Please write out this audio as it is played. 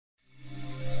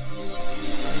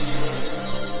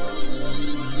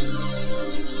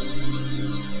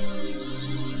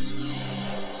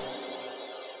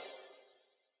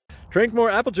Drink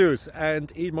more apple juice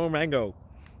and eat more mango.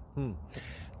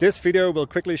 This video will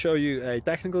quickly show you a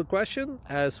technical question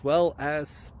as well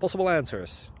as possible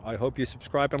answers. I hope you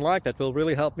subscribe and like, that will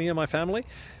really help me and my family.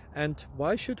 And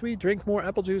why should we drink more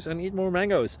apple juice and eat more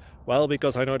mangoes? Well,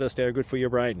 because I noticed they're good for your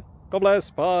brain. God bless,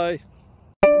 bye!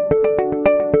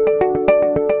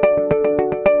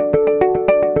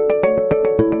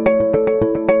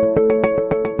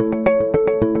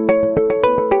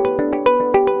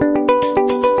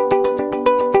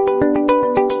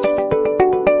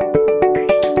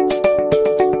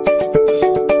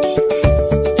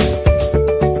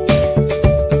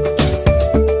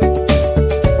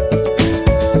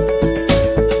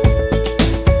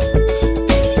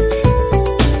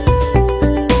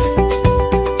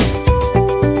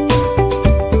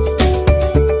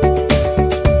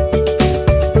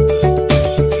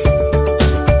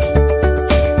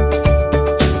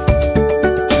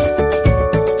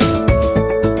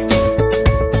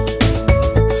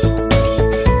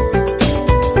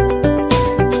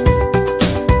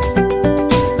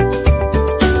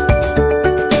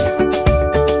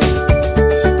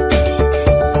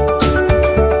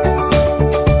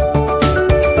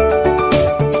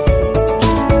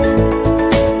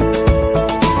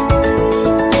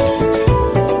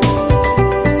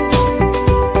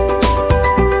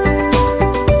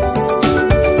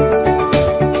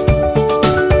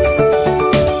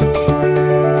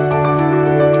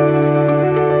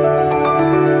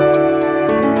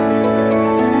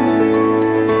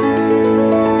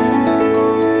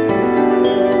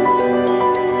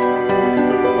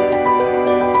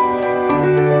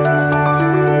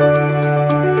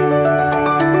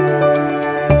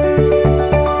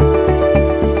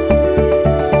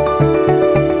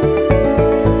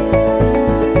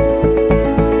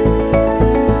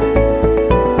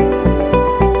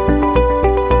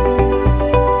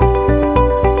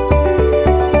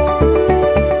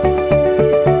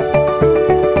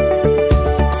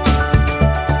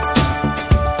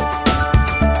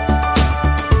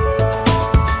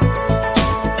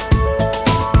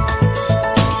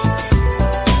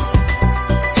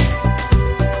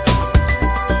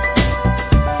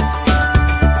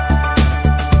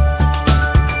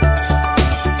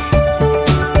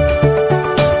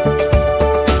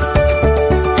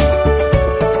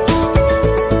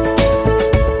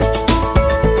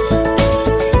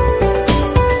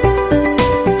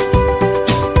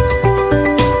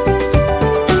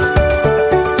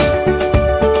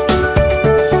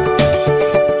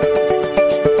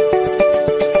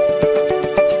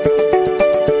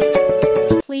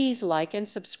 Please like and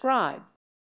subscribe.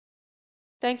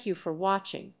 Thank you for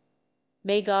watching.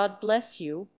 May God bless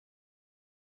you.